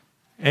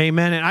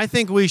Amen. And I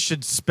think we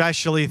should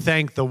specially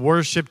thank the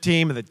worship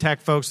team and the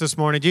tech folks this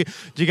morning. Do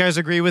you guys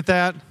agree with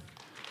that?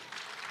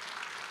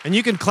 And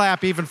you can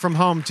clap even from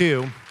home,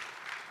 too.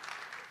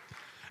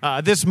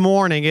 This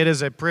morning, it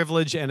is a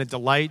privilege and a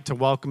delight to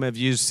welcome, as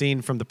you've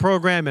seen from the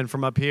program and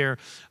from up here,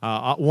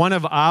 one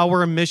of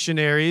our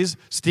missionaries,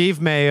 Steve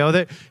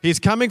Mayo. He's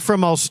coming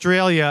from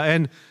Australia,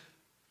 and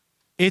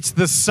it's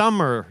the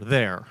summer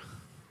there.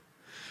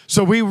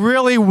 So we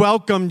really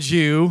welcomed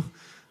you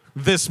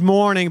this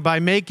morning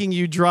by making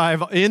you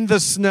drive in the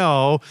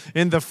snow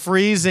in the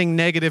freezing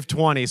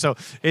 -20. So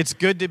it's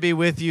good to be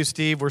with you,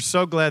 Steve. We're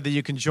so glad that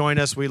you can join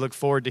us. We look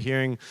forward to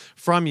hearing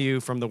from you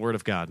from the Word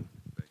of God.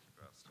 Thank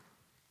you,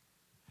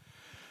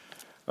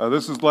 Pastor.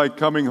 This is like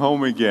coming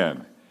home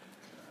again.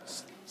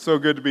 So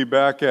good to be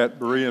back at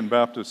Berean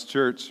Baptist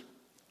Church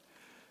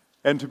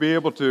and to be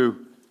able to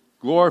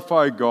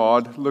glorify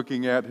God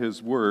looking at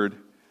His Word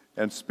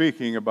and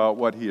speaking about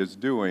what He is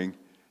doing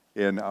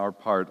in our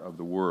part of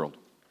the world.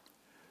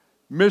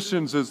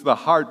 Missions is the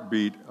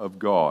heartbeat of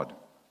God.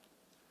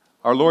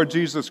 Our Lord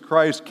Jesus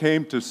Christ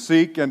came to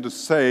seek and to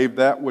save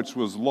that which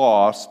was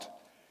lost,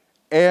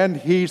 and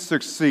He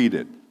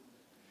succeeded.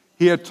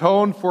 He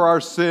atoned for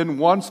our sin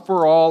once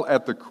for all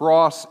at the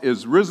cross,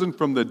 is risen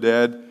from the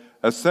dead,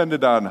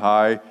 ascended on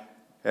high,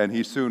 and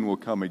He soon will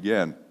come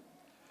again.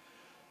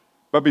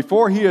 But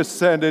before He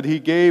ascended, He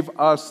gave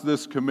us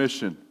this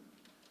commission,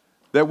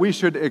 that we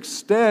should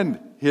extend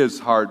His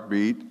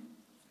heartbeat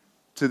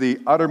to the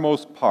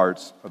uttermost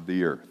parts of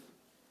the earth.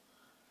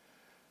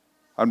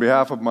 On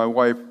behalf of my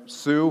wife,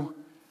 Sue,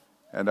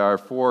 and our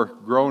 4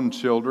 grown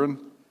children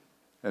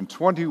and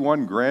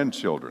 21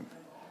 grandchildren.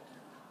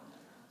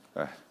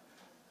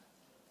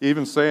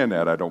 Even saying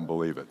that, I don't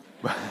believe it.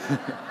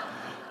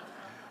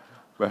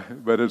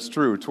 but it's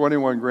true,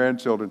 21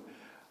 grandchildren,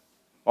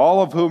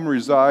 all of whom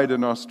reside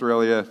in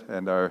Australia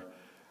and are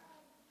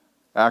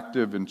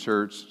active in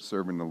church,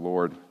 serving the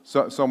Lord.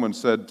 Someone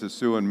said to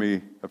Sue and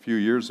me a few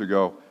years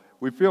ago,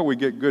 we feel we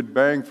get good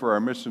bang for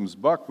our missions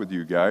buck with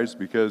you guys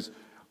because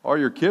all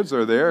your kids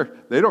are there.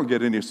 They don't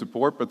get any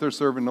support, but they're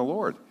serving the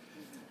Lord.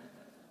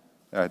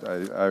 I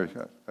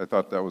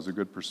thought that was a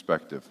good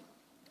perspective.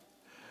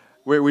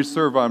 We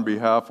serve on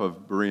behalf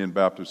of Berean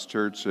Baptist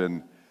Church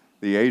in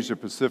the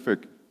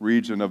Asia-Pacific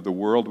region of the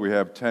world. We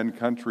have 10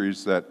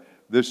 countries that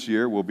this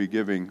year we'll be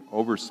giving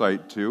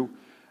oversight to,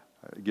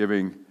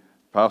 giving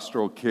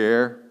pastoral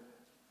care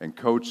and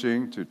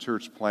coaching to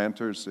church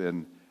planters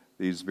in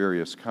these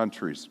various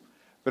countries.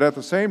 But at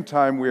the same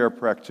time, we are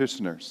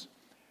practitioners,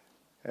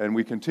 and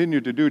we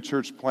continue to do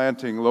church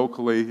planting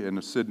locally in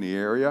the Sydney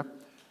area,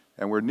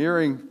 and we're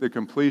nearing the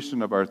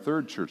completion of our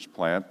 3rd church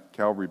plant,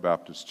 Calvary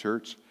Baptist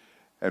Church,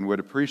 and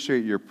would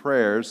appreciate your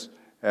prayers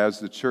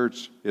as the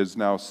church is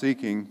now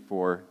seeking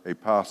for a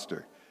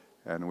pastor,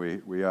 and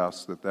we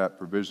ask that that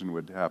provision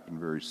would happen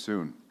very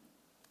soon.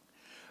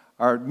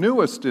 Our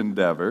newest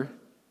endeavor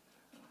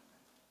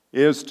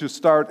is to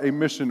start a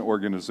mission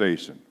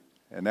organization.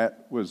 And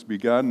that was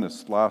begun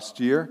this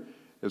last year.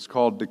 It's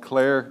called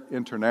Declare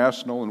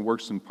International and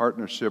works in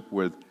partnership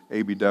with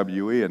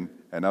ABWE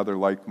and other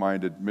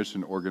like-minded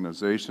mission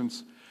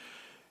organizations.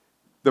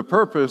 The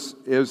purpose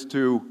is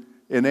to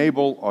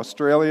enable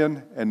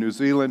Australian and New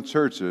Zealand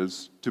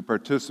churches to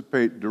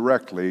participate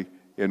directly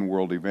in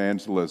world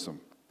evangelism.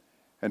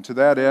 And to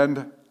that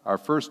end, our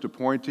first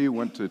appointee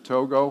went to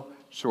Togo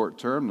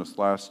short-term this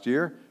last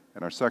year,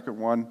 and our second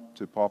one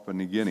to Papua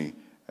New Guinea,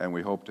 and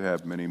we hope to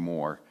have many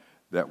more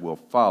that will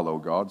follow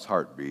God's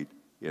heartbeat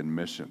in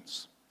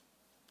missions.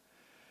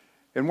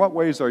 In what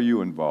ways are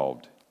you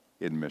involved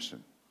in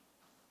mission?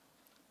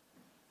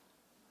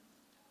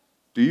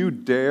 Do you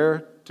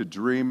dare to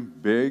dream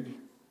big,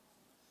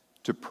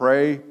 to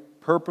pray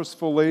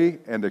purposefully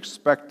and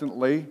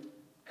expectantly,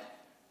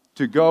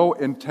 to go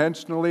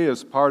intentionally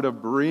as part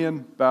of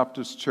Berean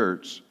Baptist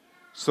Church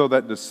so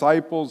that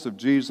disciples of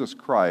Jesus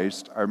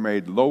Christ are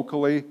made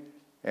locally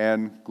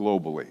and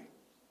globally?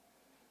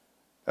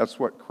 That's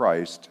what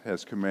Christ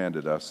has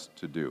commanded us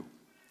to do.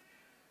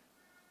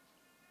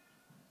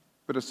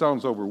 But it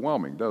sounds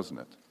overwhelming, doesn't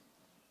it?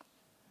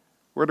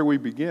 Where do we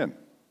begin?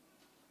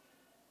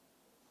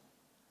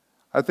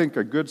 I think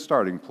a good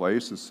starting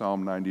place is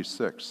Psalm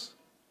 96.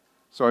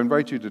 So I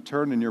invite you to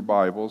turn in your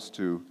Bibles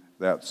to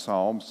that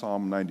psalm,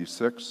 Psalm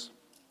 96.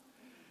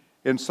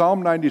 In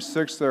Psalm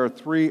 96, there are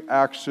 3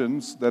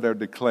 actions that are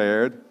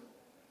declared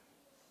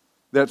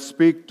that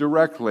speak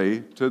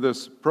directly to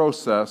this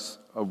process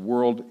of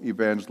world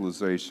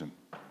evangelization.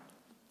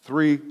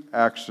 3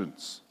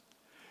 actions.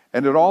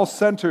 And it all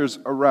centers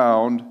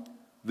around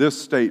this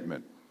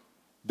statement: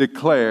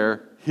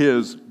 declare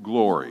His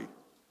glory.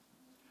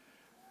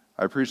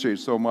 I appreciate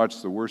so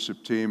much the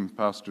worship team,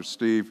 Pastor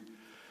Steve.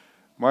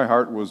 My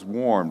heart was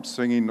warmed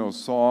singing those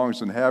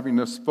songs and having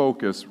this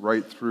focus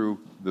right through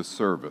the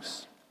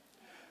service.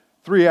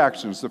 3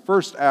 actions. The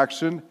first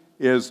action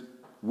is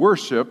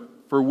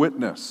worship for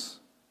witness.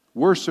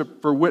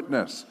 Worship for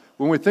witness.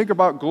 When we think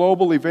about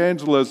global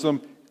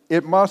evangelism,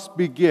 it must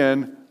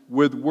begin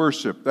with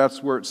worship.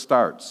 That's where it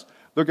starts.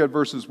 Look at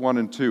verses 1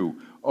 and 2.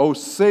 Oh,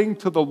 sing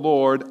to the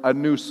Lord a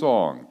new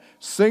song.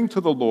 Sing to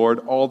the Lord,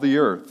 all the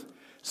earth.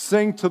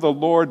 Sing to the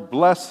Lord,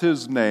 bless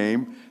his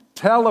name.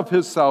 Tell of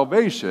his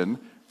salvation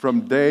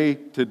from day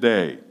to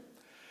day.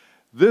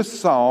 This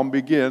psalm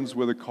begins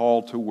with a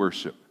call to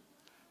worship.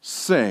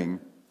 Sing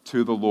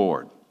to the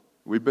Lord.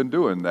 We've been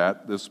doing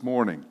that this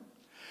morning.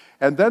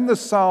 And then the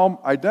psalm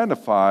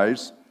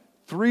identifies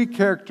three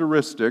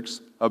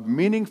characteristics of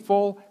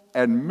meaningful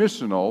and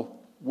missional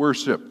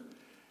worship.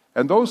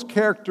 And those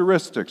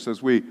characteristics,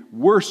 as we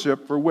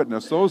worship for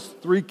witness, those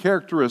three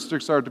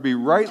characteristics are to be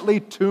rightly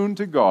tuned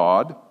to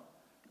God,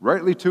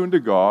 rightly toned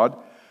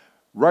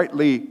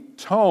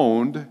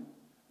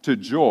to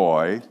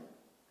joy,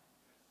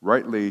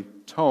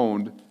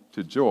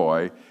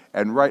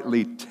 and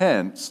rightly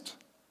tensed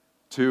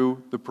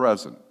to the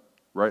present.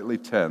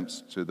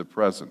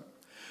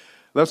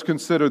 Let's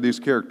consider these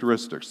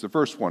characteristics. The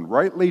first one,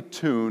 rightly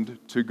tuned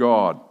to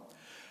God.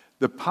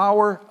 The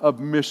power of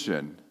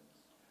mission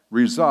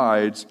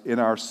resides in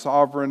our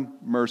sovereign,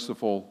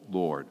 merciful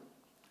Lord.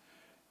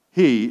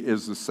 He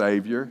is the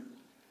Savior.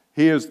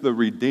 He is the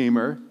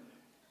Redeemer.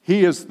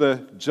 He is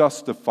the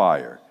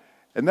Justifier.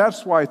 And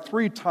that's why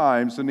 3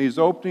 times in these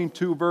opening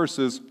 2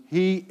 verses,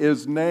 He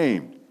is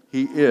named.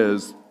 He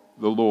is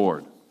the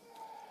Lord.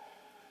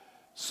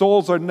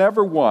 Souls are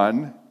never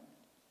won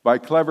by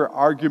clever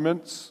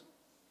arguments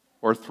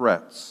or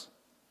threats.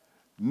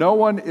 No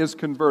one is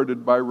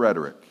converted by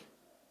rhetoric.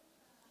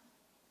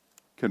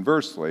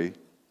 Conversely,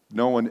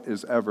 no one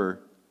is ever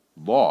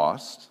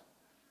lost.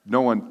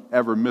 No one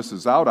ever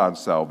misses out on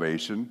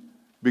salvation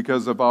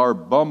because of our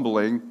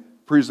bumbling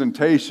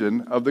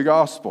presentation of the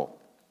gospel.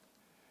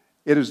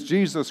 It is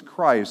Jesus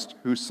Christ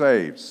who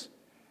saves,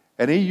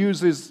 and He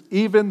uses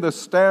even the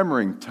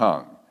stammering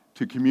tongue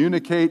to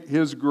communicate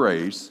His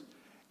grace,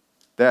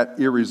 that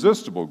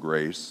irresistible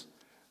grace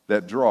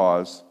that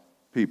draws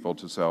people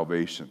to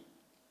salvation.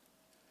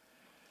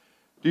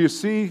 Do you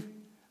see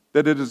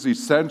that it is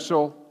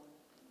essential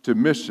to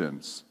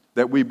missions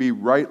that we be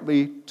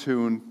rightly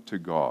tuned to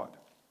God?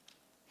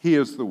 He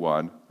is the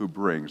one who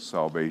brings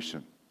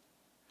salvation.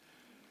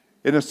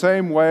 In the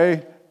same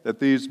way that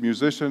these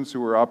musicians who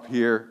were up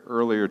here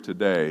earlier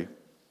today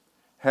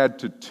had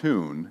to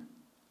tune,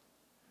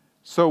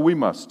 so we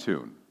must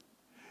tune.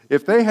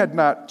 If they had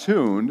not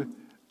tuned,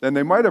 then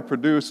they might have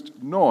produced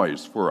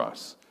noise for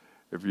us.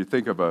 If you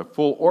think of a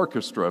full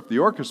orchestra, if the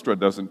orchestra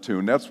doesn't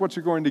tune, that's what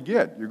you're going to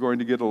get. You're going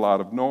to get a lot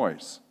of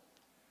noise.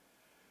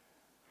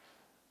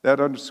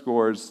 That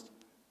underscores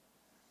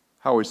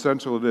how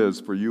essential it is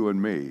for you and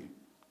me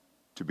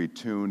to be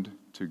tuned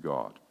to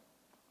God.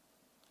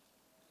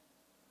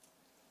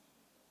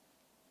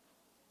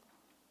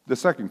 The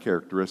second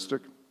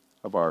characteristic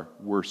of our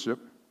worship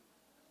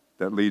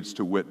that leads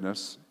to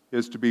witness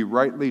is to be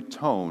rightly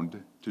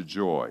toned to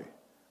joy.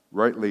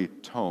 Rightly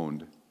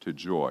toned to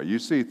joy. You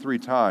see 3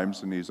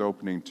 times in these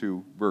opening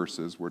 2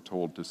 verses we're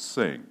told to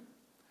sing.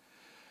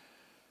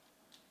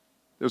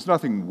 There's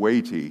nothing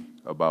weighty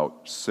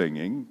about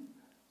singing.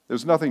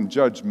 There's nothing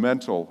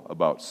judgmental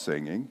about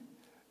singing.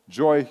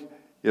 Joy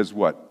is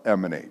what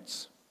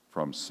emanates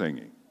from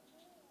singing.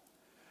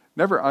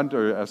 Never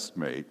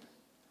underestimate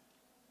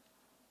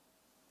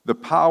the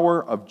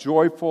power of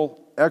joyful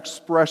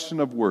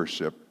expression of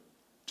worship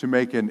to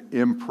make an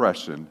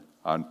impression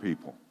on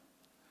people.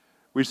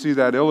 We see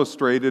that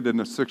illustrated in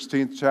the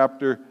 16th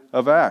chapter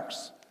of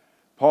Acts.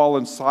 Paul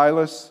and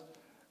Silas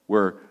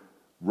were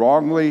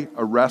wrongly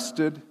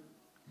arrested,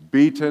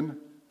 beaten,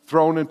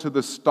 thrown into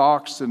the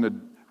stocks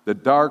in the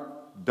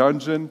dark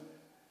dungeon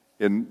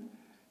in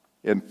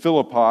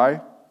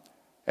Philippi.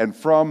 And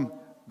from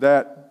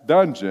that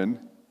dungeon,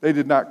 they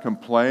did not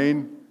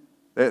complain.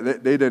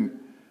 They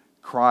didn't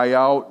cry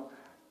out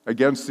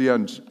against the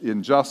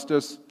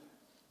injustice,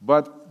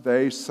 but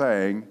they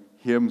sang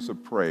hymns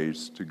of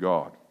praise to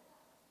God.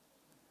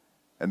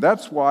 And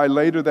that's why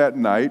later that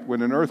night,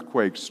 when an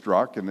earthquake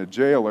struck and the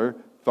jailer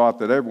thought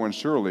that everyone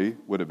surely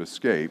would have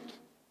escaped,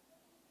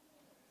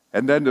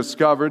 and then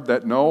discovered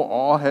that no,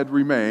 all had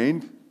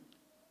remained,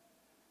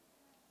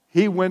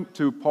 he went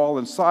to Paul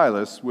and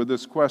Silas with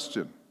this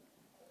question: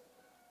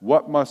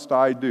 what must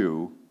I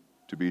do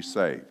to be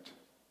saved?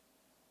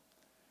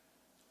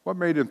 What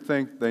made him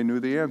think they knew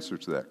the answer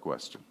to that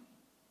question?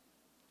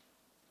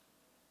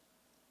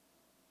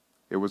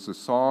 It was the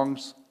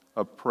songs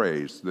of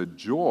praise, the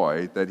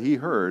joy that he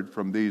heard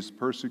from these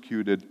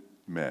persecuted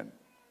men.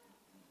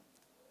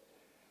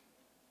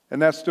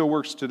 And that still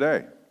works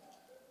today.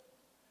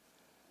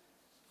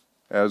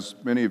 As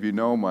many of you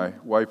know, my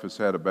wife has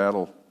had a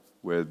battle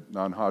with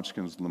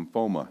non-Hodgkin's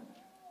lymphoma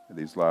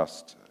these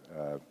last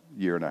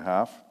year and a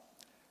half,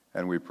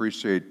 and we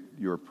appreciate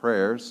your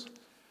prayers.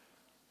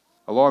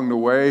 Along the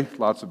way,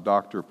 lots of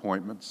doctor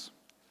appointments,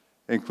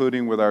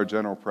 including with our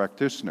general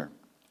practitioner.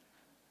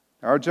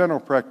 Our general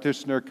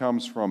practitioner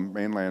comes from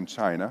mainland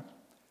China,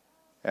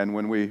 and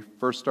when we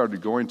first started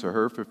going to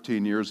her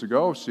 15 years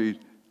ago, she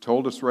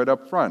told us right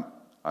up front,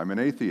 I'm an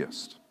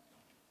atheist.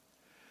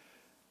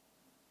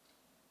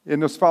 In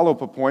this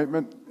follow-up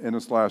appointment in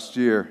this last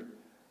year,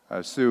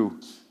 Sue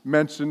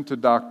mentioned to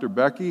Dr.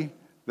 Becky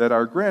that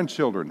our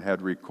grandchildren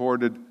had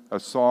recorded a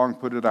song,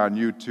 put it on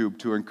YouTube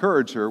to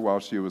encourage her while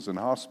she was in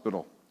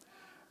hospital.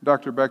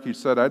 Dr. Becky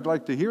said, "I'd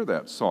like to hear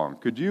that song.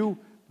 Could you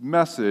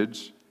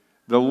message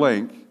the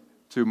link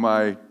to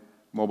my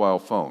mobile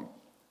phone?"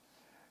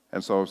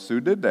 And so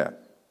Sue did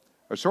that.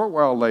 A short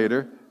while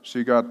later,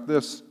 she got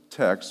this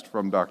text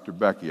from Dr.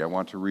 Becky. I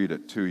want to read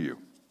it to you.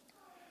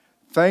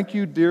 "Thank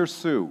you, dear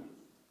Sue.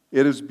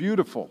 It is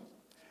beautiful.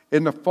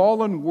 In the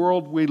fallen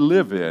world we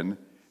live in,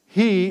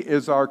 He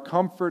is our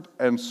comfort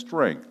and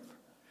strength.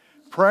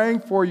 Praying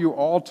for you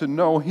all to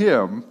know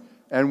Him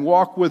and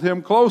walk with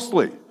Him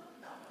closely."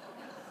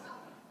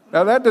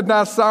 Now that did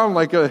not sound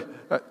like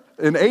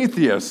an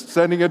atheist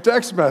sending a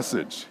text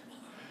message.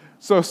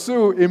 So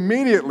Sue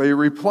immediately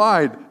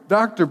replied,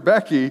 "Dr.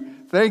 Becky,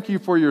 thank you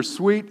for your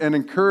sweet and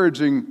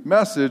encouraging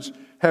message.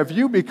 Have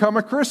you become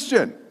a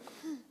Christian?"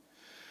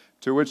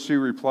 To which she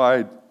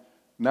replied,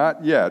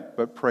 "Not yet,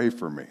 but pray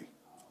for me."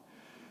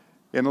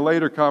 In a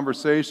later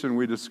conversation,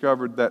 we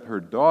discovered that her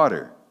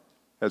daughter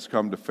has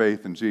come to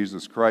faith in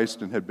Jesus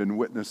Christ and had been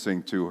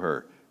witnessing to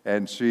her,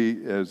 and she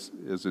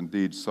is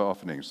indeed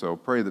softening. So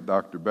pray that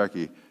Dr.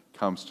 Becky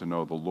comes to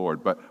know the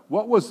Lord. But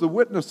what was the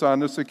witness on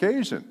this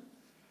occasion?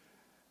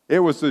 It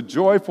was the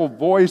joyful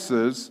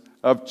voices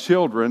of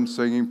children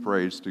singing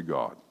praise to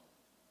God.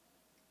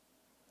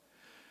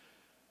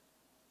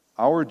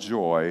 Our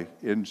joy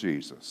in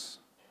Jesus,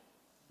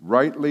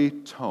 rightly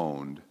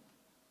toned,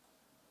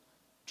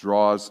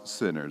 draws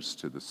sinners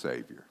to the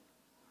Savior.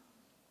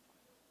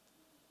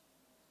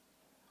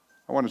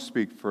 I want to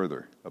speak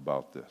further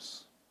about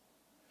this,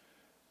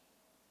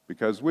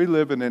 because we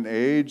live in an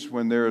age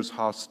when there is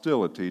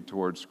hostility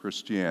towards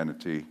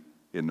Christianity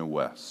in the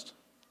West.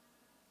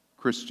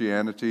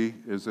 Christianity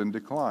is in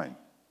decline.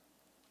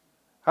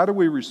 How do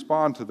we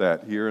respond to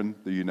that here in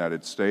the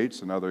United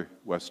States and other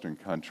Western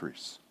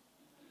countries?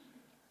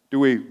 Do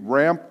we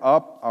ramp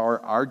up our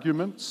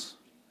arguments?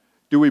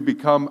 Do we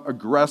become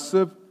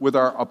aggressive with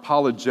our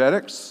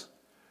apologetics?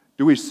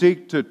 Do we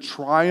seek to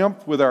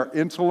triumph with our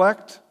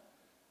intellect?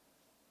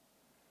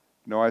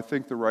 No, I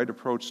think the right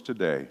approach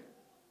today,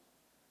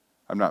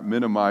 I'm not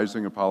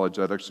minimizing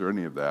apologetics or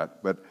any of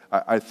that, but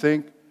I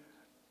think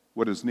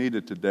what is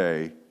needed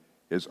today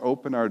is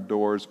open our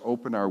doors,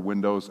 open our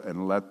windows,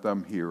 and let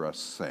them hear us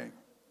sing.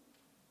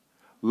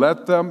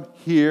 Let them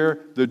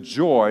hear the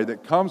joy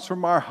that comes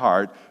from our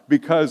heart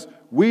because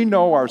we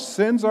know our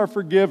sins are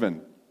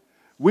forgiven.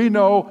 We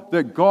know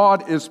that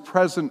God is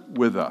present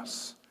with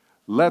us.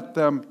 Let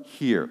them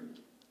hear.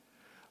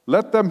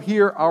 Let them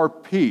hear our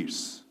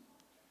peace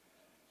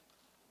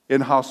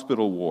in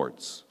hospital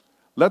wards.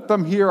 Let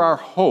them hear our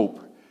hope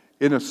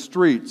in the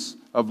streets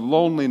of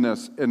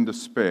loneliness and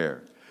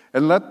despair.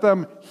 And let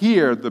them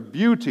hear the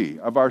beauty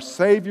of our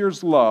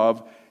Savior's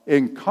love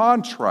in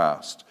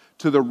contrast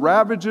to the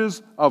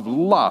ravages of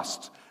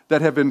lust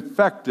that have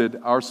infected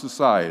our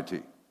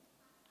society.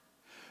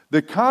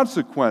 The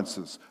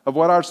consequences of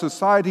what our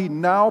society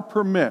now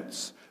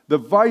permits, the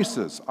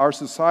vices our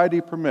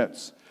society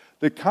permits,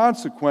 the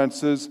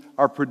consequences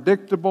are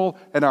predictable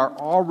and are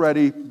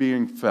already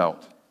being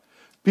felt.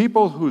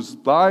 People whose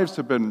lives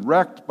have been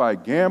wrecked by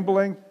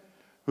gambling,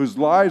 whose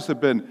lives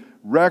have been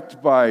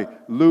wrecked by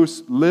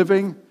loose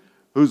living,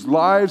 whose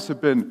lives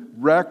have been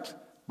wrecked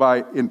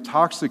by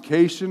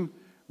intoxication,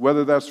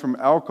 whether that's from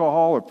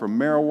alcohol or from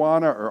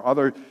marijuana or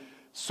other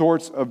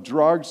sorts of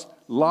drugs.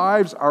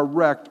 Lives are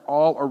wrecked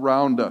all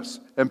around us,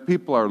 and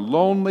people are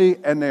lonely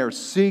and they are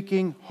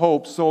seeking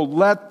hope. So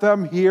let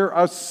them hear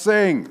us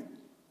sing.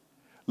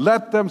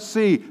 Let them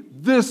see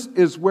this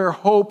is where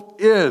hope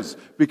is,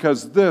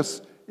 because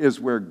this is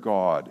where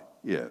God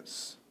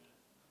is.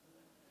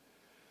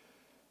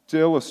 To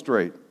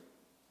illustrate,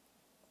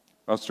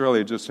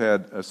 Australia just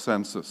had a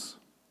census.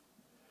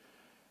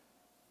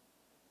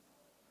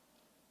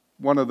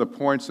 One of the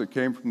points that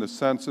came from the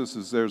census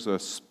is there's a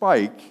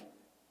spike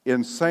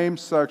in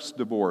same-sex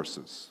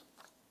divorces.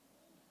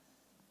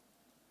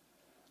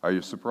 Are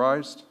you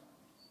surprised?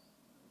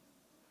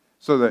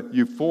 So that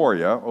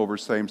euphoria over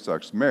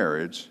same-sex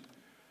marriage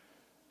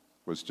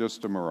was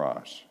just a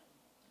mirage.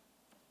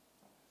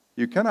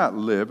 You cannot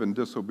live in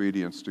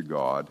disobedience to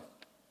God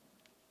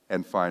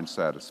and find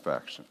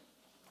satisfaction.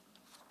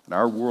 And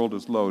our world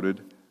is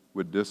loaded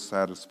with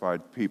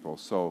dissatisfied people,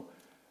 so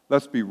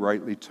let's be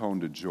rightly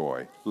toned to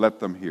joy. Let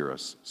them hear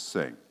us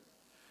sing.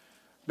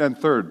 Then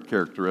third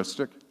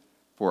characteristic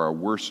for our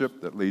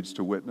worship that leads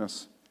to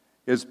witness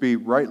is be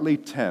rightly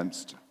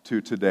tensed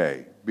to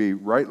today. Be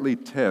rightly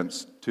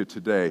tensed to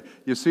today.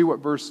 You see what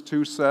verse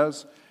 2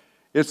 says?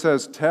 It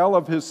says, tell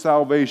of his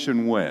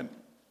salvation when?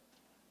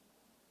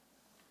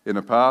 In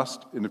the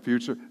past? In the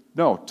future?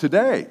 No,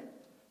 today.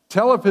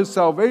 Tell of his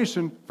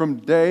salvation from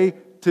day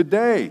to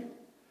day.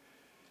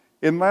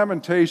 In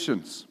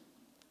Lamentations,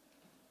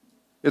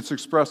 it's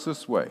expressed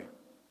this way.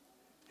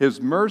 His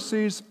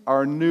mercies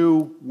are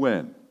new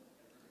when?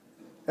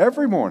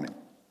 Every morning.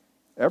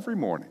 Every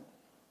morning.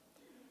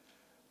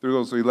 Through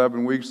those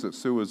 11 weeks that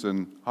Sue was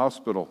in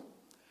hospital,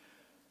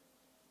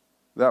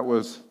 that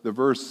was the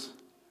verse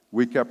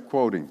we kept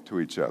quoting to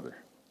each other.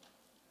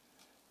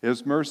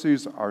 His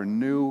mercies are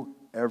new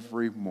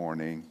every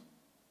morning.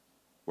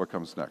 What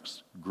comes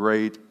next?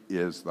 Great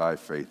is thy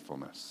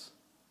faithfulness.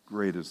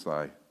 Great is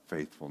thy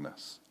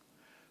faithfulness.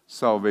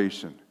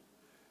 Salvation.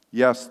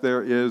 Yes,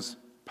 there is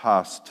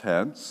past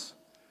tense.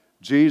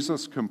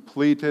 Jesus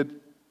completed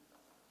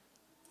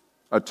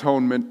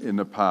atonement in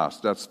the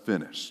past. That's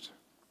finished.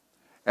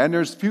 And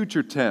there's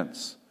future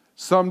tense.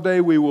 Someday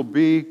we will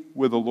be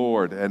with the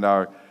Lord, and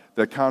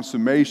the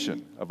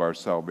consummation of our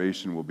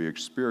salvation will be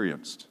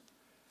experienced.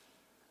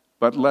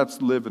 But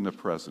let's live in the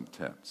present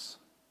tense.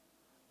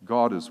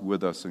 God is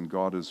with us, and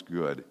God is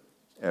good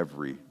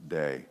every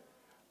day.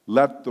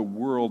 Let the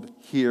world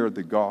hear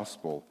the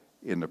gospel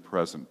in the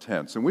present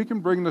tense. And we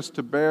can bring this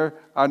to bear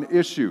on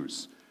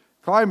issues.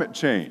 Climate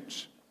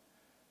change.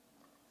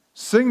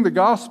 Sing the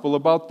gospel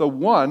about the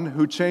one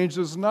who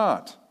changes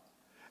not.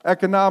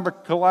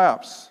 Economic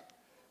collapse.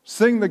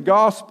 Sing the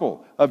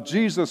gospel of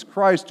Jesus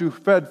Christ who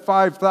fed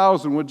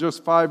 5,000 with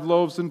just 5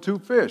 loaves and 2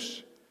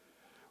 fish.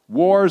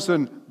 Wars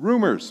and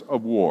rumors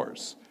of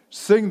wars.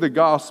 Sing the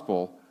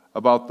gospel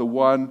about the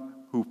one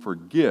who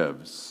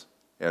forgives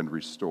and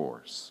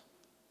restores.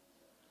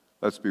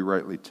 Let's be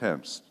rightly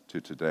tense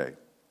to today.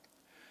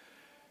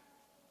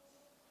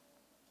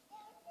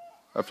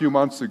 A few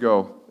months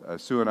ago,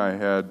 Sue and I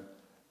had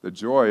the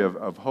joy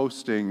of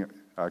hosting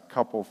a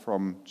couple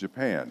from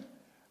Japan.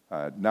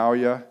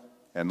 Naoya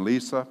and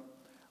Lisa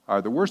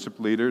are the worship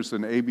leaders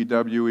in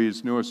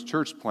ABWE's newest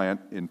church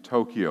plant in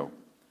Tokyo.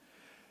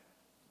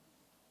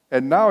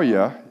 And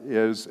Naoya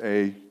is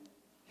a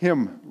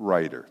hymn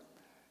writer.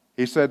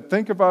 He said,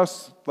 think of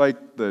us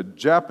like the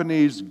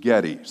Japanese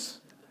Gettys.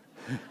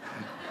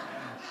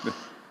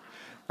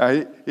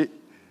 And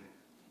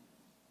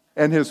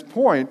his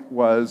point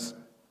was,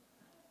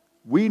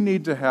 we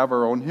need to have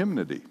our own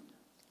hymnody.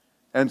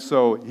 And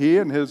so he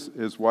and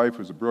his wife,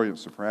 who's a brilliant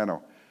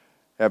soprano,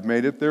 have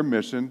made it their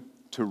mission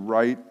to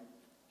write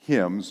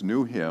hymns,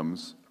 new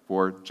hymns,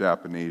 for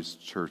Japanese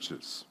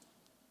churches.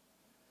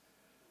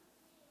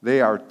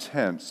 They are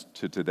tense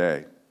to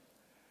today.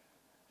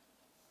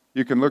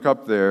 You can look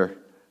up their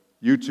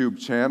YouTube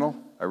channel.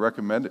 I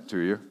recommend it to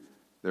you.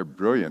 They're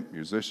brilliant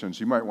musicians.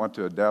 You might want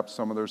to adapt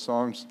some of their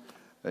songs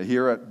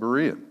here at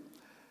Berean.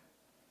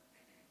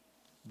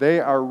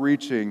 They are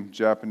reaching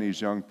Japanese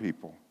young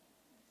people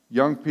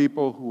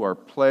who are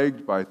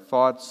plagued by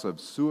thoughts of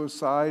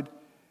suicide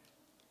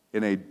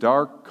in a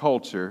dark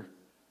culture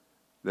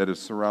that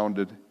is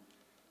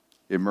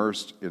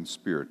immersed in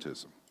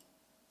spiritism.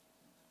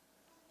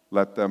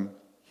 Let them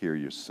hear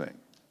you sing.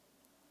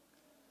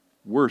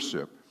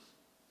 Worship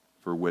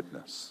for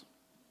witness.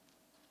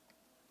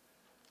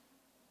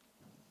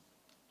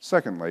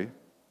 Secondly,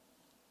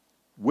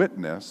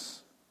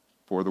 witness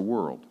for the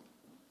world.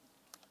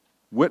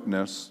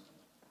 Witness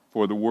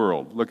for the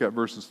world. Look at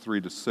verses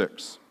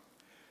 3-6.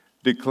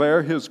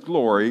 Declare his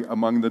glory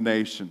among the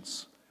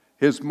nations,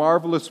 his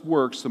marvelous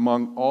works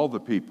among all the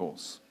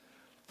peoples.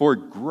 For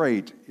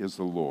great is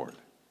the Lord,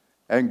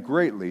 and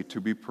greatly to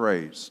be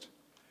praised.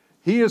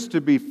 He is to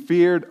be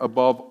feared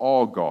above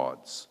all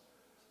gods,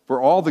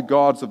 for all the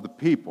gods of the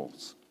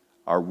peoples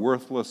are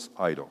worthless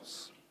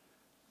idols.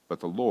 But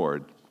the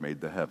Lord made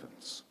the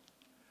heavens.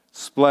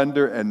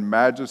 Splendor and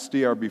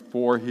majesty are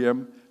before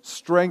him.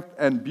 Strength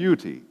and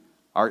beauty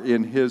are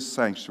in his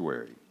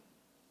sanctuary.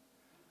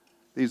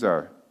 These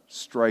are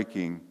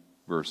striking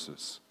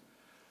verses.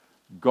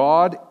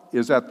 God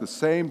is at the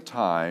same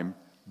time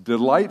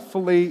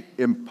delightfully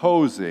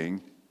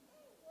imposing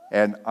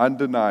and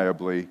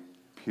undeniably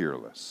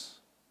peerless.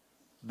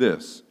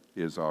 This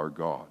is our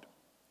God.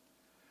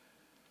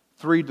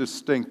 3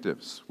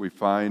 distinctives we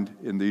find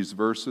in these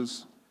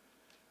verses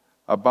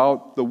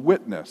about the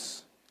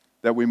witness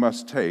that we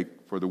must take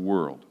for the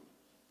world.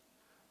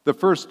 The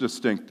first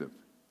distinctive,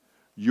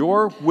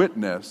 your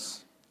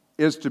witness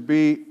is to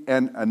be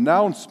an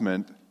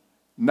announcement,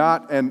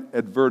 not an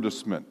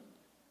advertisement.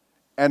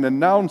 An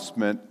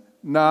announcement,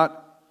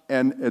 not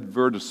an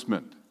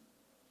advertisement.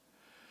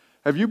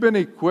 Have you been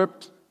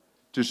equipped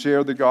to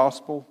share the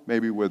gospel,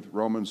 maybe with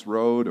Romans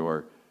Road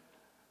or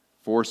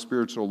 4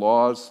 Spiritual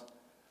Laws?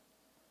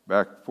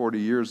 Back 40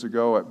 years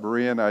ago at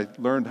Berean, I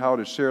learned how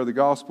to share the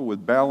gospel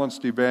with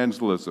balanced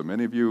evangelism.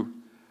 Any of you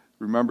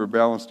remember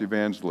balanced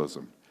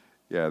evangelism?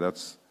 Yeah,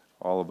 that's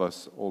all of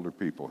us older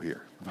people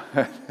here.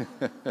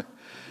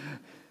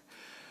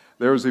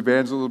 There was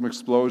evangelism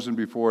explosion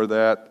before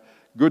that.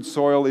 Good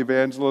soil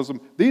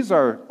evangelism. These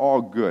are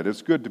all good.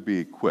 It's good to be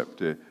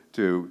equipped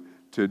to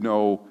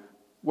know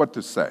what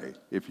to say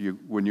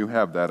when you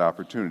have that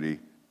opportunity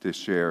to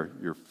share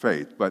your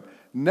faith. But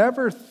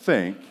never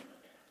think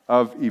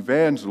of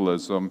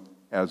evangelism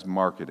as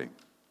marketing.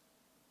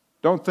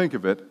 Don't think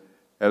of it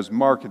as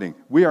marketing.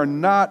 We are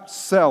not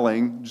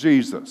selling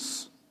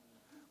Jesus.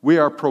 We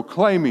are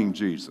proclaiming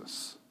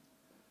Jesus.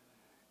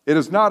 It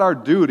is not our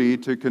duty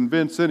to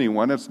convince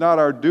anyone. It's not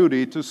our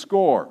duty to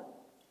score.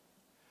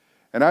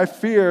 And I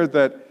fear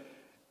that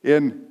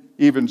in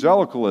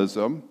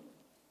evangelicalism,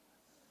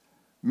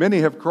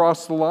 many have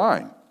crossed the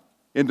line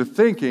into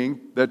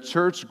thinking that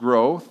church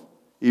growth,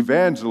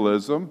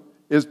 evangelism,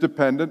 is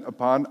dependent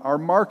upon our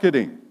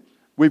marketing.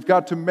 We've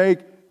got to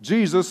make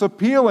Jesus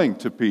appealing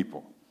to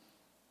people.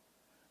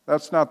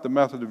 That's not the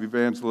method of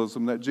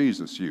evangelism that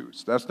Jesus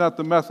used. That's not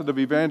the method of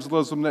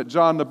evangelism that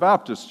John the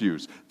Baptist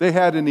used. They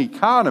had an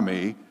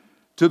economy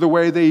to the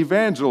way they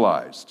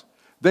evangelized.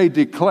 They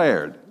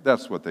declared.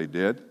 That's what they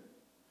did.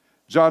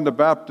 John the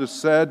Baptist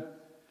said,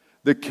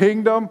 "The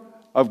kingdom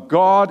of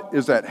God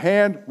is at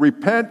hand.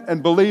 Repent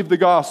and believe the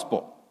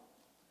gospel."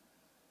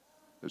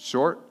 It's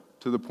short,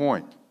 to the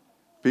point.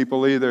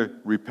 People either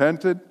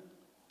repented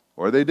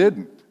or they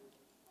didn't.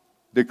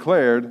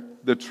 Declared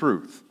the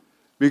truth.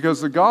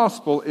 Because the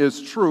gospel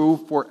is true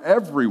for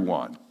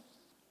everyone,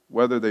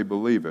 whether they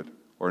believe it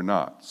or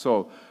not.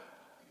 So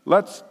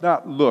let's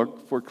not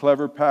look for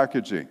clever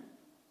packaging.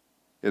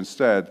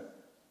 Instead,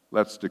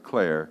 let's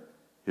declare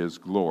His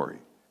glory.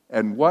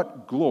 And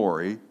what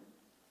glory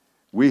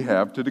we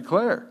have to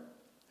declare.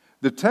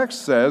 The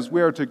text says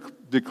we are to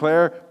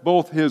declare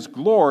both His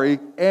glory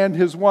and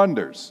His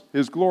wonders.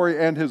 His glory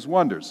and His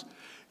wonders.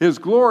 His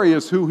glory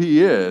is who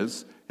He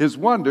is. His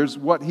wonders,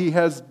 what He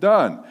has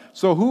done.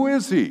 So who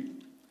is He?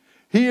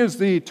 He is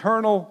the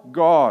eternal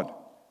God.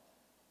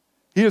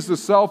 He is the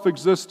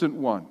self-existent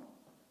one.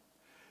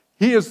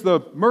 He is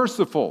the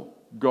merciful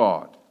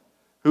God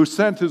who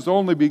sent His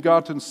only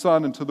begotten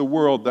Son into the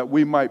world that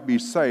we might be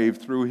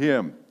saved through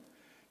Him.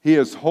 He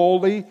is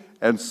holy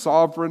and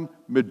sovereign,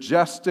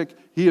 majestic.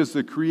 He is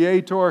the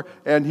Creator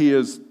and He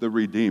is the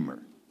Redeemer.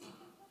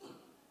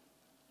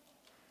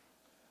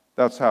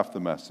 That's half the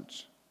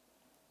message.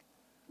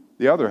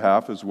 The other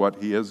half is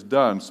what He has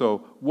done. So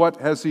what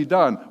has He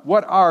done?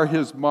 What are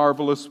His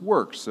marvelous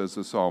works, as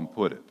the psalm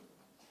put it?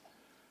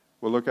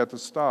 Well, look at the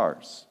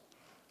stars.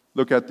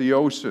 Look at the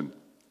ocean.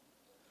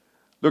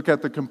 Look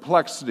at the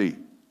complexity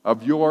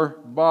of your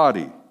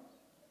body.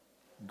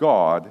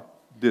 God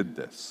did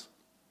this.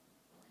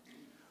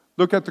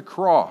 Look at the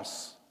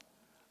cross.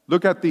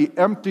 Look at the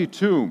empty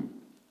tomb.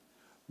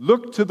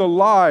 Look to the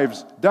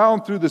lives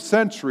down through the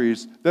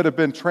centuries that have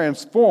been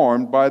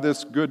transformed by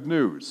this good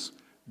news.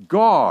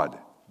 God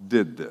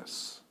did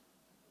this.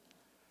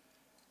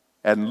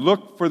 And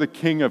look for the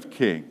King of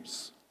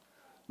Kings.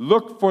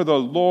 Look for the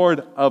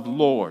Lord of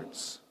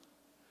Lords.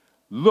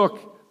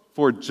 Look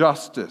for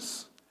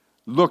justice.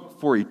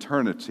 Look for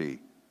eternity.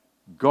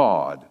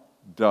 God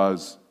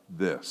does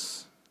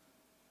this.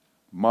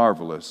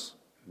 Marvelous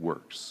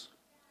works.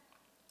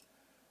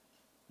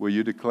 Will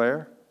you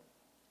declare?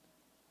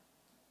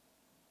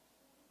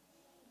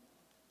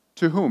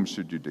 To whom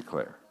should you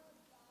declare?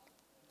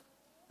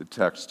 The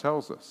text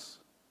tells us,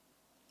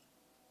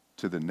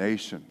 to the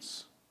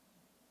nations,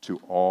 to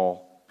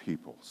all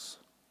peoples.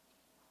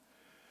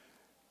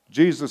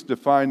 Jesus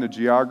defined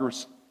the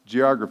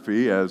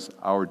geography as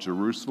our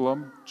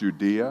Jerusalem,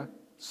 Judea,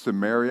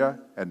 Samaria,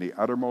 and the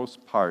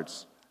uttermost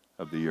parts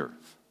of the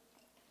earth.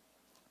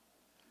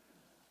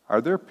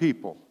 Are there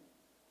people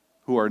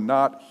who are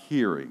not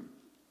hearing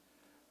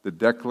the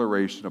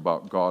declaration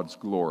about God's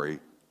glory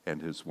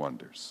and His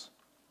wonders?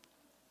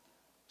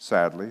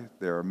 Sadly,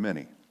 there are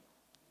many.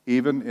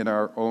 Even in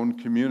our own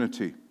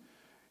community.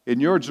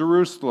 In your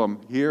Jerusalem,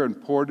 here in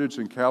Portage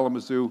and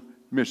Kalamazoo,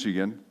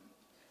 Michigan,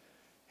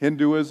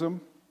 Hinduism,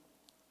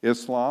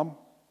 Islam,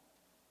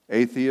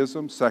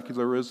 atheism,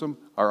 secularism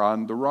are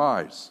on the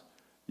rise.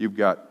 You've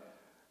got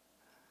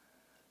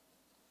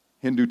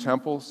Hindu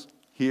temples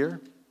here.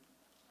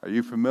 Are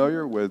you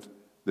familiar with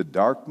the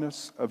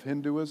darkness of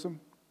Hinduism?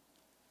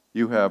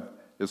 You have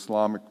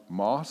Islamic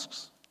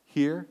mosques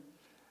here.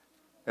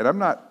 And I'm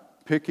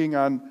not picking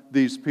on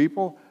these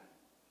people.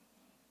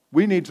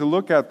 We need to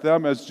look at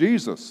them as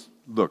Jesus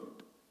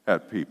looked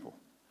at people,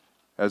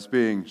 as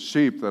being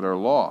sheep that are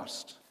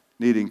lost,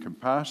 needing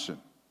compassion.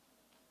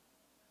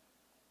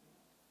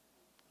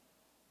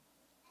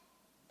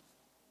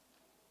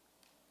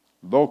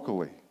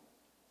 Locally,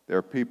 there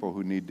are people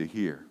who need to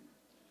hear.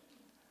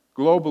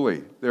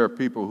 Globally, there are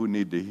people who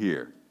need to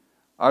hear.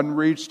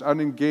 Unreached,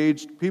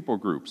 unengaged people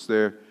groups.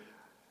 There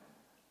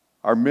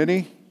are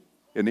many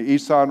in the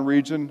Isan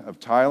region of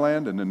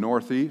Thailand and the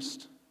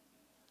Northeast.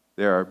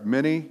 There are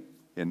many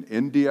in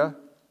India.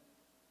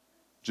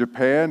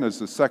 Japan is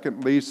the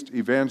second least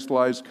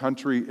evangelized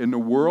country in the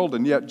world,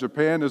 and yet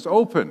Japan is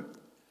open.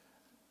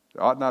 It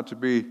ought not to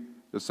be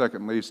the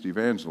second least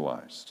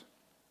evangelized.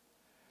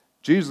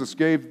 Jesus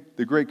gave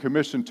the Great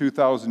Commission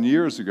 2,000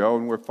 years ago,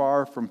 and we're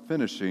far from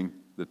finishing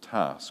the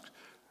task.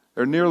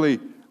 There are nearly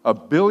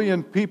 1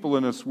 billion people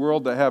in this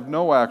world that have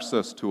no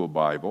access to a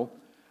Bible.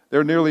 There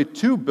are nearly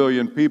 2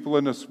 billion people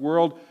in this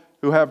world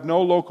who have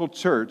no local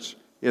church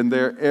in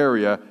their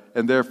area,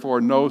 and therefore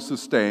no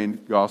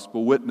sustained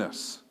gospel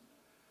witness.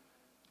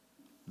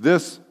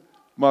 This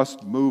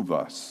must move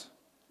us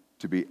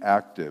to be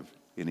active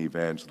in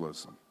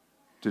evangelism,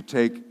 to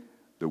take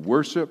the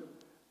worship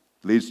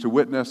leads to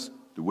witness,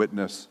 the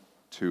witness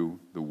to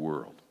the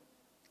world.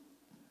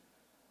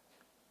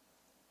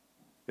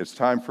 It's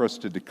time for us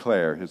to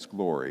declare His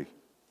glory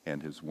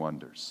and His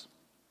wonders.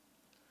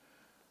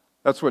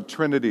 That's what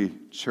Trinity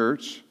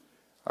Church,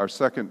 our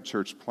second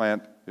church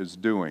plant, is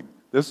doing.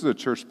 This is a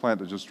church plant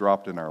that just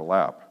dropped in our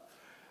lap.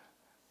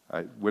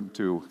 I went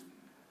to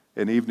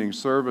an evening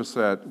service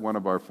at one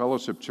of our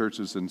fellowship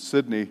churches in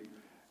Sydney,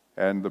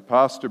 and the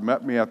pastor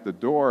met me at the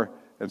door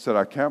and said,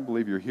 "I can't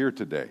believe you're here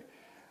today.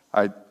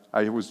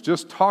 I was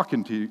just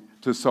talking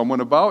to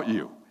someone about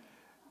you."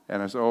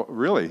 And I said, "Oh,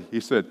 really?"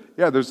 He said,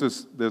 "Yeah, there's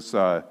this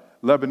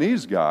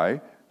Lebanese guy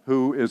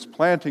who is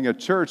planting a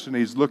church, and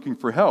he's looking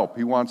for help.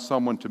 He wants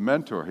someone to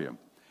mentor him.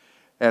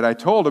 And I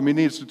told him he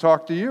needs to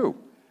talk to you."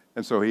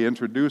 And so he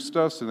introduced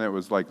us, and it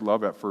was like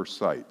love at first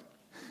sight.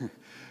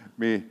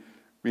 Me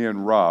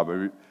and Rob,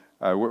 we're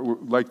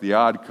like the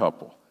odd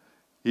couple.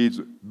 He's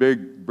a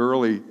big,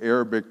 burly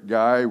Arabic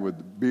guy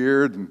with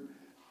beard and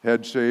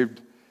head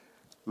shaved.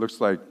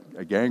 Looks like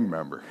a gang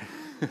member.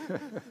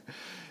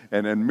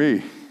 And then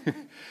me.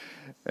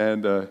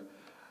 And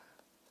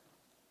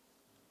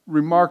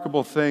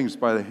remarkable things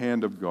by the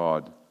hand of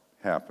God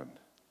happened.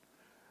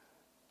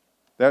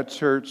 That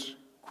church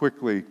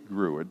quickly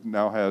grew. It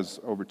now has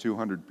over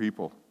 200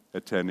 people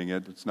attending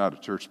it. It's not a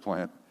church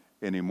plant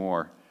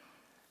anymore.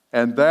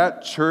 And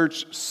that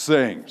church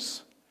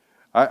sings.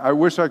 I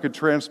wish I could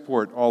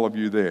transport all of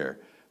you there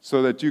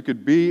so that you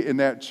could be in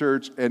that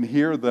church and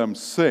hear them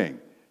sing.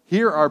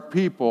 Here are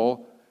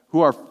people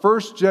who are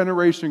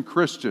first-generation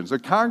Christians, a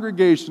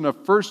congregation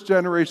of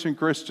first-generation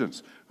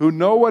Christians who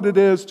know what it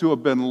is to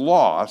have been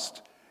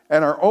lost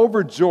and are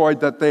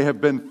overjoyed that they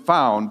have been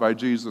found by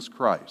Jesus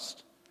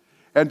Christ.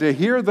 And to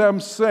hear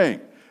them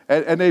sing,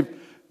 and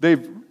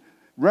they've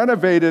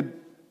renovated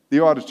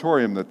the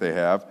auditorium that they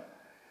have,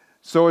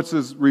 so it's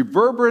as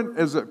reverberant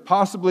as it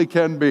possibly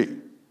can be.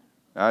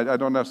 I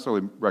don't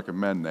necessarily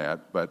recommend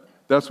that, but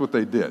that's what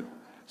they did.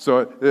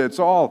 So it's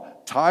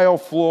all tile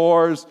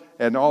floors,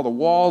 and all the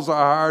walls are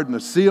hard, and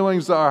the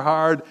ceilings are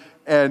hard,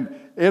 and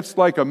it's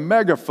like a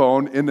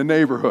megaphone in the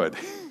neighborhood.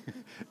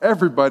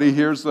 Everybody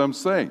hears them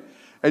sing.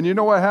 And you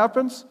know what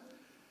happens?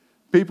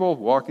 People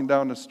walking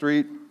down the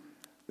street,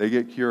 they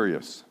get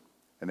curious,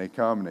 and they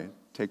come and they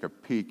take a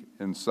peek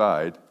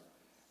inside,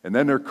 and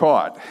then they're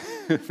caught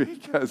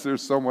because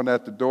there's someone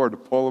at the door to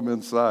pull them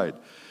inside.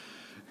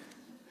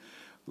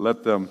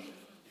 Let them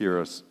hear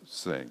us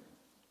sing.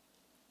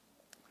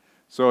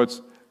 So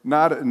it's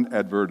not an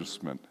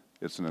advertisement,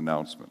 it's an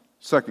announcement.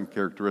 Second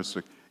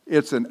characteristic,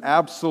 it's an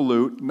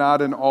absolute,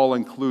 not an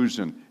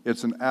all-inclusion.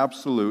 It's an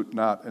absolute,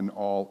 not an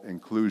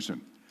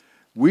all-inclusion.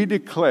 We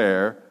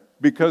declare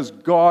because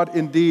God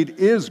indeed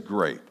is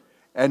great,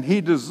 and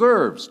He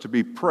deserves to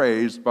be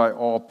praised by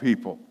all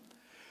people.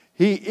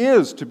 He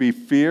is to be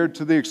feared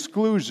to the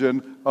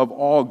exclusion of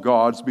all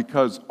gods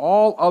because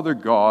all other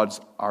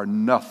gods are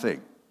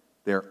nothing.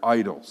 They're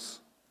idols.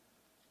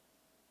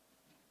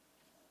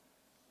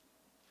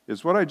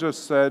 Is what I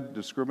just said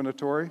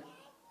discriminatory?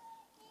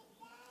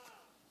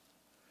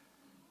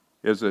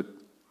 Is it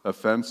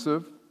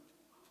offensive?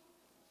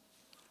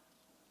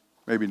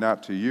 Maybe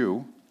not to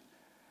you,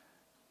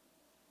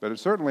 but it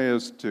certainly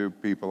is to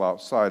people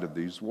outside of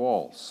these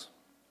walls.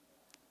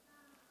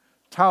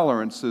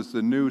 Tolerance is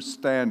the new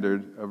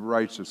standard of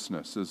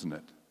righteousness, isn't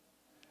it?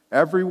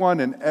 Everyone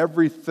and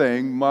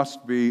everything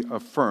must be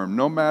affirmed,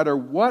 no matter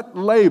what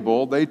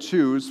label they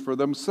choose for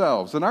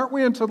themselves. And aren't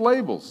we into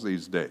labels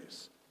these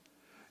days?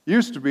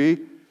 Used to be,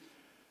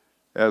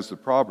 as the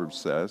proverb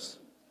says,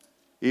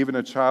 even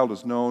a child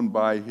is known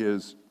by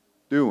his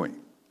doing,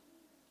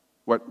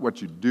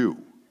 what you do.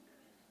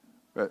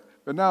 But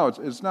now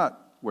it's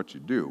not what you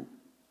do.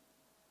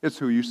 It's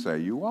who you say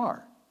you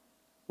are,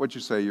 what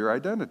you say your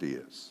identity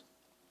is.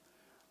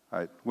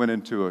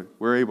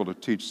 We're able to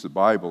teach the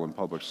Bible in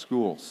public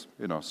schools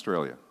in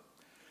Australia.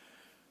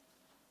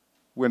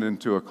 Went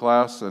into a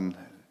class, and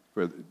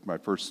for my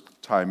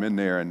first time in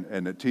there,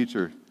 and the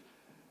teacher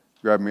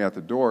grabbed me at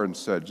the door and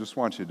said, "Just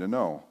want you to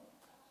know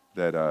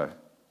that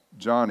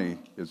Johnny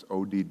is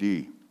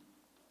ODD."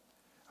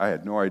 I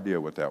had no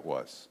idea what that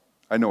was.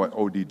 I know what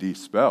ODD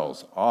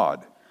spells,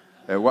 odd.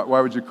 And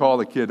why would you call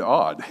the kid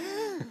odd?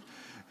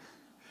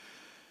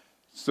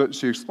 So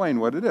she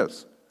explained what it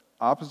is.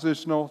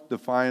 Oppositional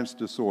defiance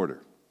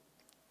disorder.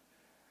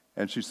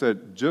 And she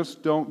said,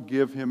 just don't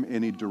give him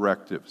any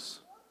directives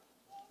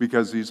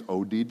because he's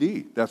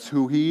ODD. That's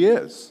who he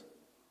is.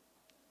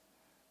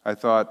 I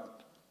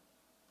thought,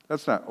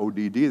 that's not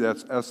ODD,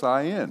 that's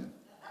SIN.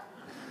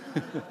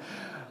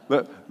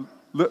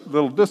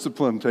 Little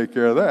discipline take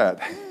care of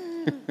that.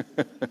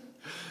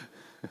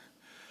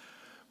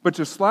 But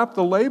you slap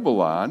the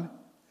label on,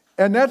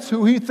 and that's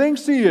who he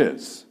thinks he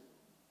is.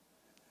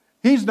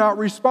 He's not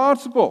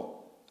responsible.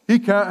 He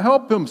can't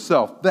help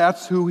himself.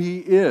 That's who he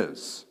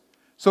is.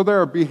 So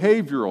there are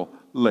behavioral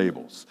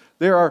labels.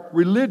 There are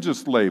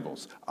religious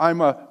labels.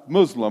 I'm a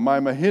Muslim.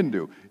 I'm a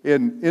Hindu.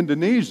 In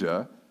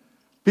Indonesia,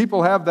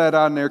 people have that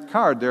on their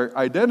card, their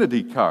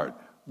identity card,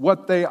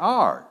 what they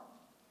are.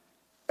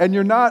 And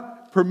you're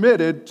not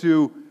permitted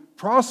to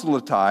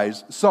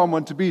proselytize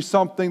someone to be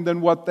something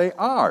than what they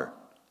are,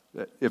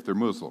 if they're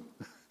Muslim.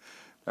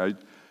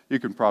 You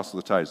can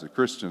proselytize the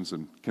Christians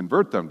and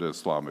convert them to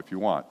Islam if you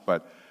want,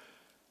 but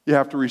you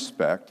have to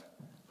respect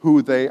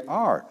who they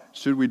are.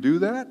 Should we do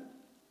that?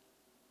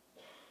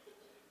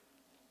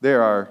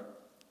 There are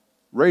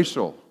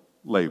racial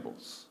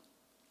labels,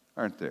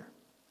 aren't there?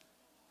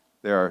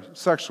 There are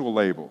sexual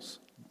labels.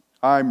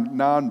 I'm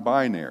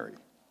non-binary.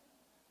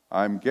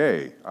 I'm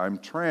gay. I'm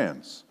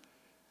trans.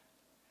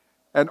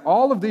 And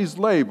all of these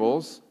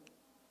labels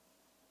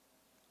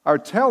are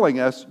telling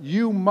us,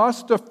 you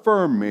must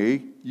affirm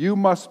me, you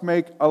must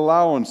make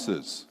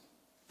allowances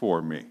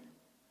for me.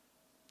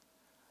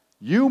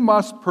 You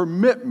must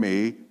permit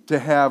me to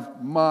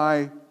have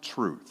my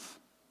truth.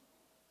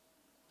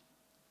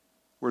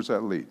 Where does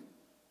that lead?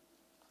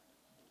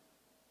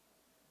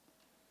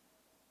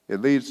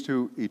 It leads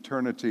to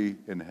eternity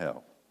in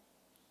hell.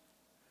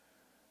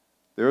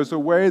 There is a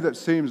way that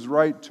seems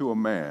right to a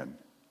man,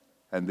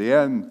 and the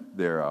end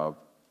thereof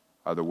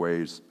are the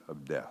ways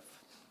of death.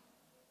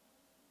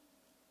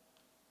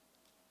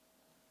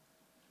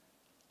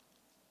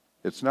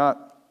 It's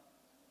not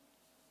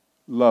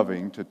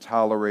loving to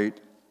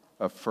tolerate,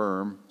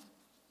 affirm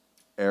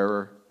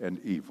error and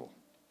evil.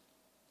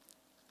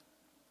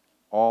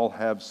 All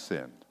have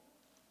sinned.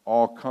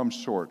 All come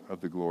short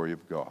of the glory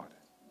of God.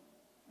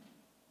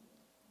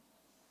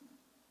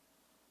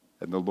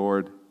 And the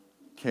Lord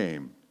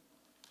came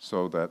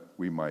so that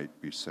we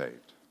might be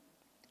saved.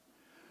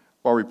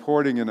 While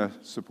reporting in a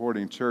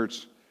supporting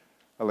church,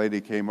 a lady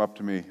came up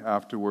to me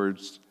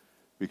afterwards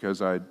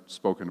because I'd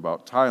spoken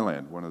about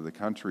Thailand, one of the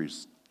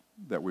countries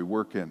that we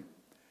work in.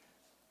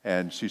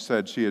 And she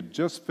said she had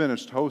just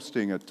finished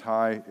hosting a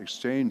Thai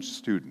exchange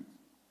student.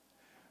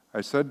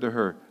 I said to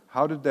her,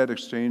 how did that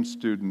exchange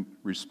student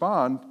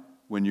respond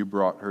when you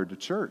brought her to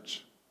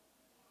church?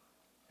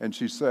 And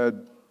she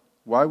said,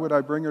 why would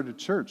I bring her to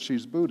church?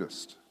 She's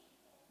Buddhist.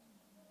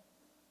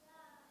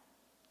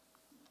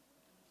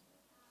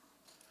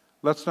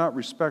 Let's not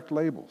respect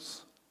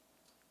labels,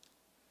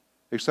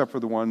 except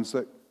for the ones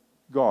that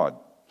God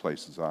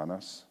places on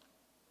us.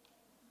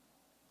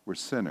 We're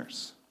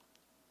sinners.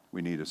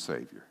 We need a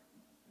Savior.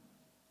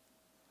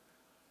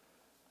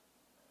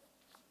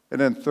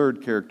 And then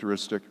third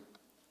characteristic,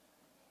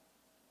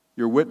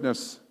 your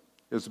witness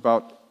is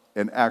about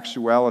an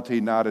actuality,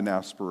 not an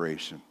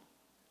aspiration.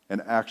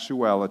 An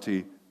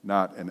actuality,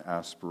 not an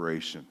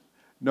aspiration.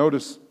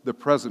 Notice the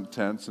present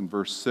tense in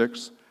verse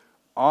 6.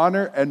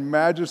 Honor and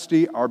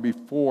majesty are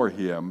before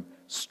him.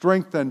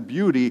 Strength and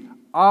beauty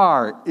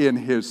are in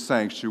his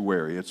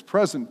sanctuary. It's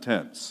present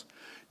tense.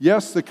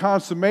 Yes, the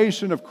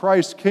consummation of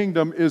Christ's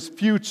kingdom is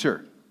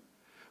future.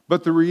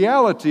 But the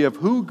reality of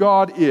who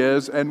God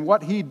is and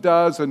what he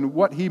does and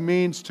what he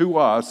means to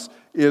us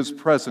is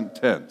present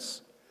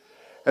tense.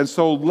 And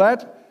so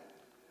let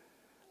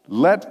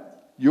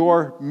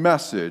your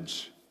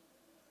message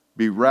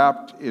be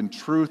wrapped in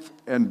truth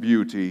and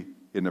beauty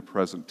in the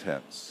present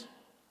tense.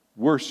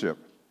 Worship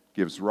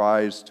gives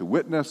rise to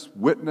witness,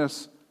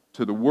 witness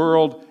to the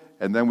world,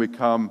 and then we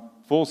come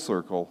full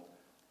circle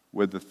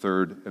with the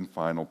third and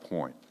final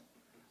point,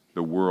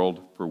 the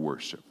world for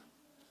worship.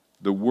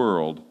 The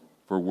world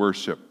for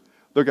worship.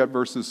 Look at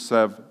verses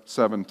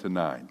 7 to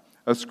 9.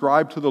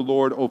 Ascribe to the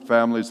Lord, O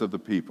families of the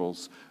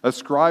peoples.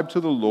 Ascribe to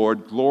the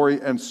Lord glory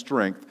and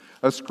strength.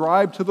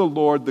 Ascribe to the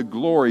Lord the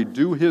glory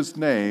due his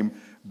name.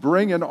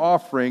 Bring an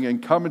offering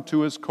and come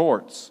into his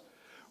courts.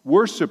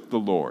 Worship the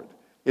Lord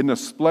in the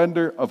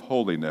splendor of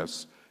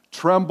holiness.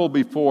 Tremble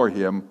before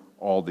him,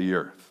 all the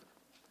earth.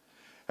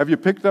 Have you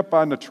picked up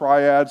on the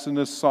triads in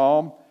this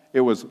psalm?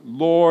 It was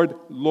Lord,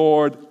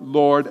 Lord,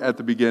 Lord at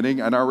the beginning,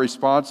 and our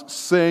response,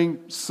 sing,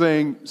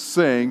 sing,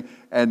 sing.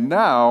 And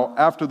now,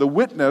 after the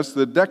witness,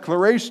 the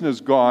declaration has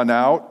gone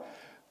out,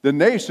 the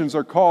nations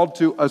are called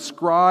to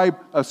ascribe,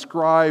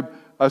 ascribe,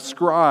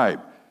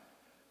 ascribe.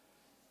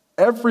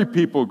 Every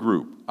people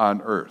group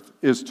on earth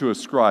is to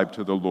ascribe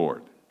to the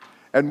Lord.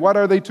 And what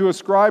are they to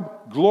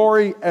ascribe?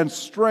 Glory and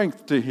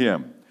strength to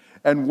him.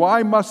 And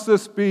why must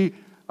this be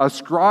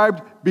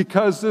ascribed?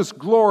 Because this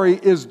glory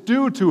is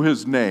due to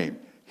his name.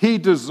 He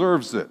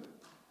deserves it.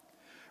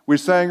 We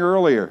sang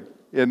earlier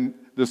in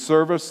the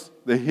service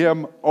the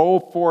hymn, "Oh,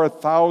 for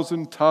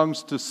 1,000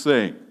 tongues to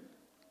sing."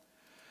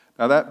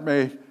 Now that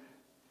may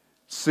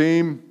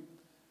seem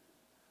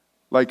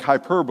like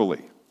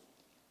hyperbole.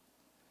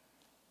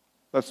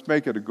 Let's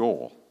make it a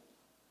goal.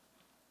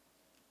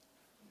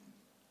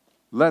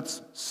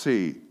 Let's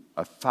see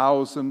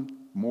 1,000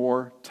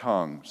 more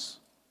tongues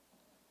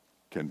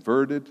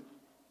converted,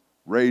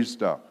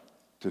 raised up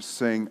to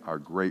sing our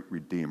great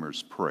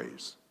Redeemer's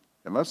praise.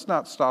 And let's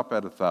not stop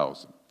at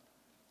 1,000,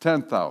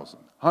 10,000,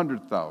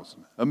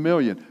 100,000,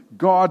 1,000,000.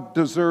 God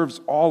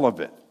deserves all of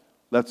it.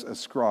 Let's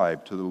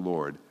ascribe to the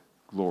Lord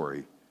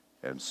glory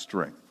and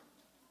strength.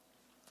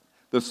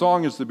 The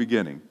song is the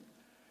beginning.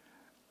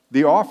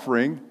 The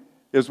offering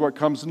is what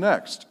comes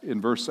next in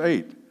verse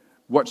 8.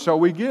 What shall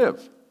we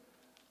give?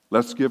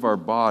 Let's give our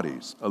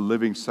bodies a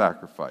living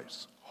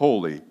sacrifice,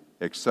 holy,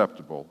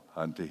 acceptable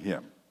unto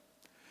him.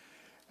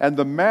 And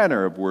the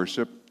manner of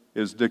worship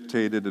is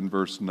dictated in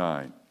verse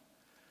 9.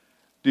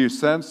 Do you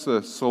sense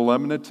the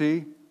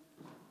solemnity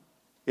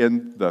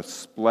in the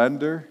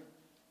splendor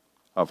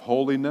of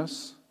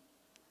holiness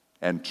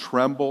and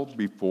tremble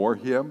before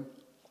him,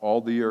 all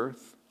the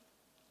earth?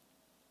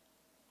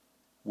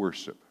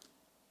 Worship.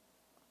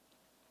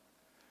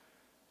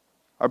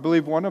 I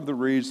believe one of the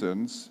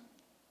reasons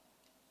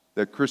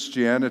that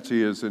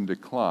Christianity is in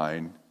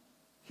decline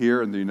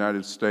here in the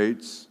United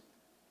States,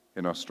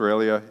 in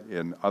Australia,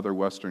 in other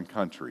Western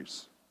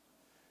countries,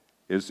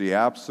 is the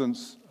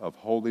absence of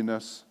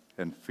holiness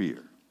and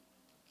fear.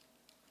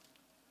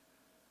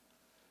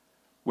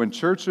 When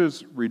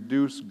churches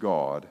reduce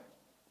God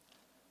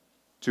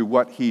to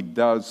what he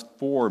does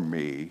for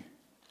me,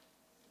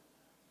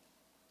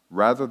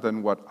 rather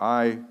than what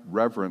I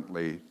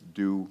reverently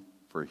do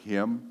for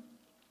him,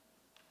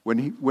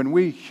 when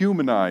we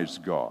humanize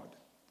God,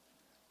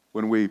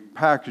 when we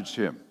package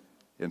him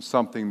in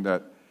something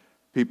that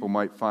people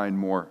might find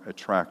more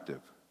attractive,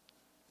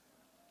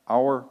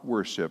 our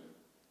worship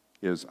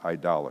is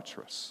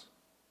idolatrous.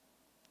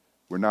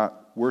 We're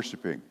not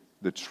worshiping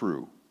the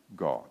true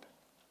God.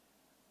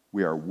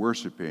 We are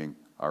worshiping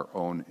our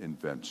own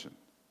invention.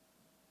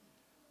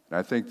 And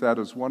I think that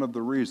is one of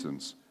the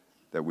reasons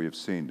that we have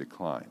seen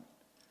decline.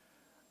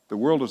 The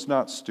world is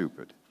not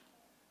stupid.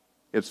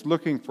 It's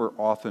looking for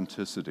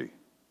authenticity.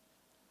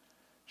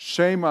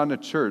 Shame on the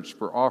church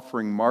for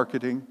offering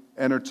marketing,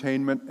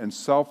 entertainment, and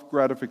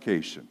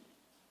self-gratification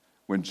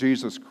when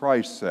Jesus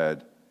Christ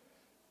said,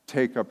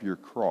 "Take up your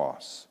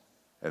cross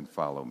and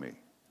follow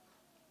me."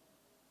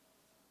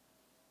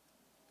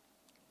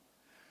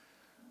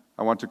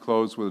 I want to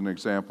close with an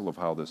example of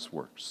how this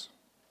works.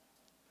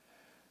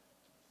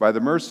 By the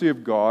mercy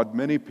of God,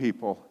 many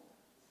people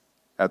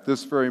at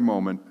this very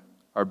moment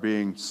are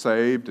being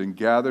saved and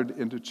gathered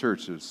into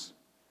churches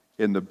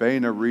in the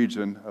Bena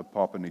region of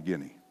Papua New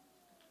Guinea.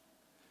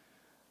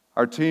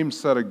 Our team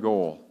set a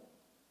goal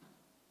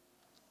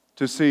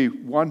to see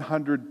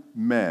 100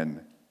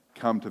 men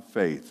come to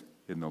faith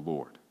in the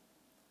Lord.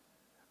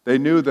 They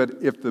knew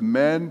that if the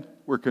men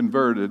were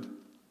converted,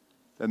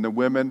 then the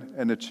women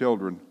and the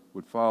children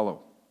would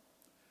follow.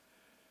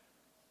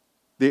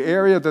 The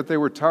area that they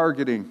were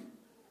targeting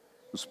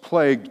was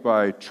plagued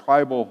by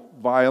tribal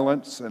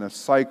violence and a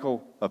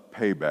cycle of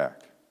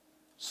payback.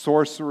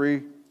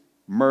 Sorcery,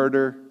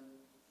 murder,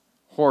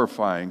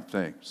 horrifying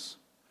things.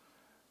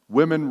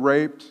 Women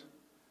raped,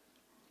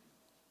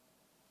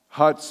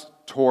 huts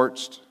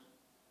torched,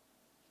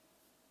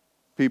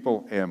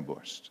 people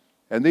ambushed.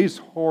 And these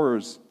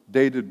horrors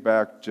dated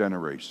back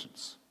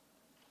generations.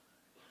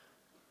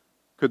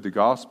 Could the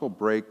gospel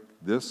break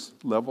this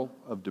level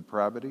of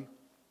depravity?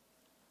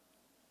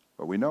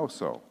 But we know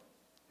so.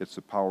 It's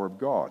the power of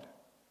God,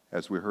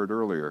 as we heard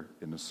earlier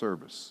in the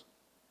service.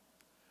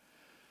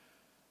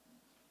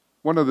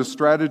 One of the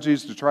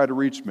strategies to try to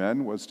reach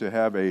men was to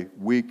have a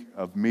week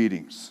of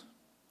meetings.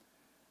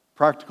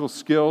 Practical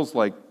skills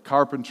like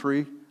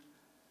carpentry,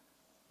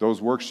 those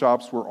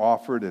workshops were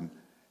offered,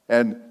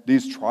 and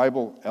these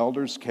tribal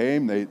elders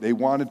came. They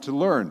wanted to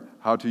learn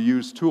how to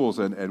use tools,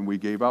 and we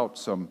gave out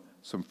some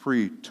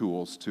free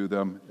tools to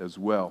them as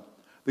well.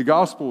 The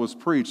gospel was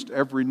preached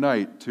every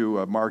night to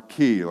a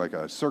marquee, like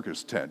a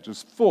circus tent,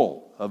 just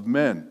full of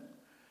men.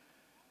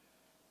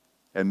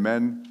 And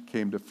men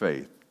came to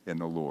faith in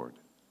the Lord,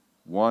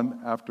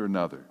 one after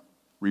another,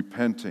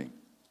 repenting,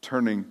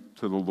 turning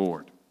to the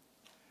Lord.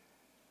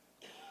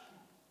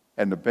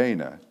 And the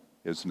Bena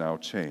is now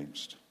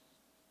changed.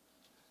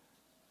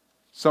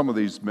 Some of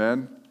these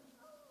men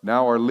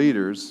now are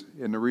leaders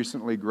in the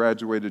recently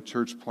graduated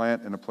church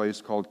plant in a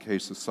place called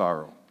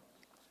Kesasaro.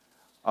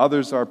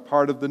 Others are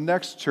part of the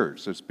next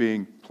church that's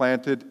being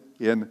planted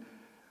in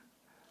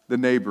the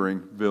neighboring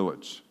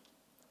village.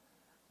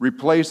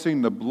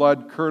 Replacing the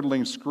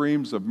blood-curdling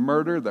screams of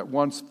murder that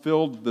once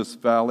filled this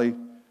valley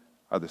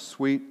are the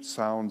sweet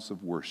sounds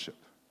of worship.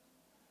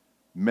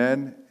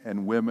 Men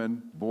and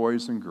women,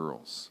 boys and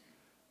girls,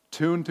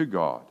 tuned to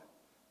God,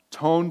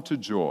 toned to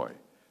joy,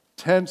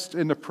 tensed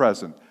in the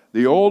present.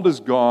 The old is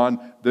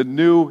gone, the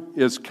new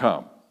is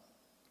come.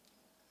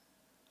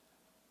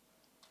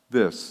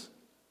 This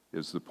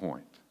is the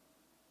point.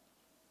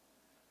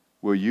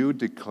 Will you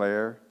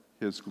declare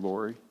his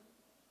glory?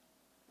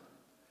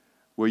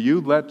 Will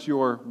you let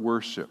your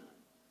worship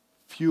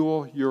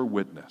fuel your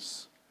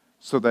witness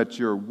so that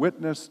your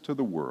witness to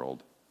the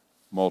world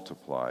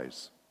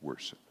multiplies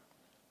worship?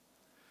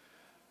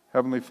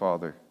 Heavenly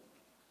Father,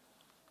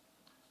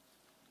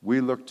 we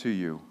look to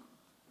you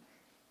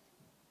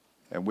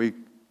and we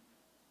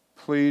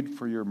plead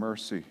for your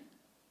mercy.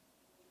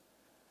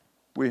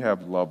 We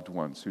have loved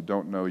ones who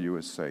don't know you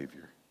as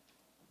Savior.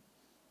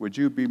 Would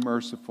you be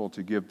merciful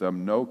to give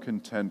them no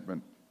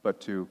contentment,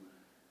 but to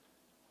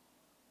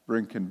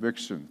bring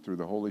conviction through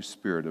the Holy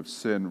Spirit of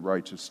sin,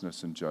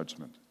 righteousness, and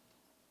judgment?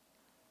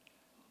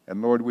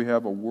 And Lord, we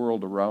have a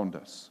world around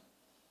us.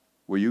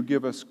 Will you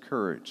give us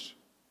courage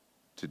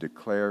to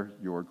declare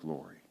your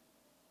glory?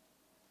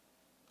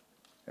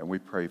 And we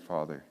pray,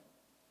 Father,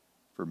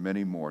 for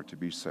many more to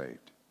be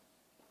saved.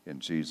 In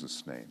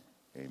Jesus' name,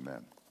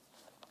 amen.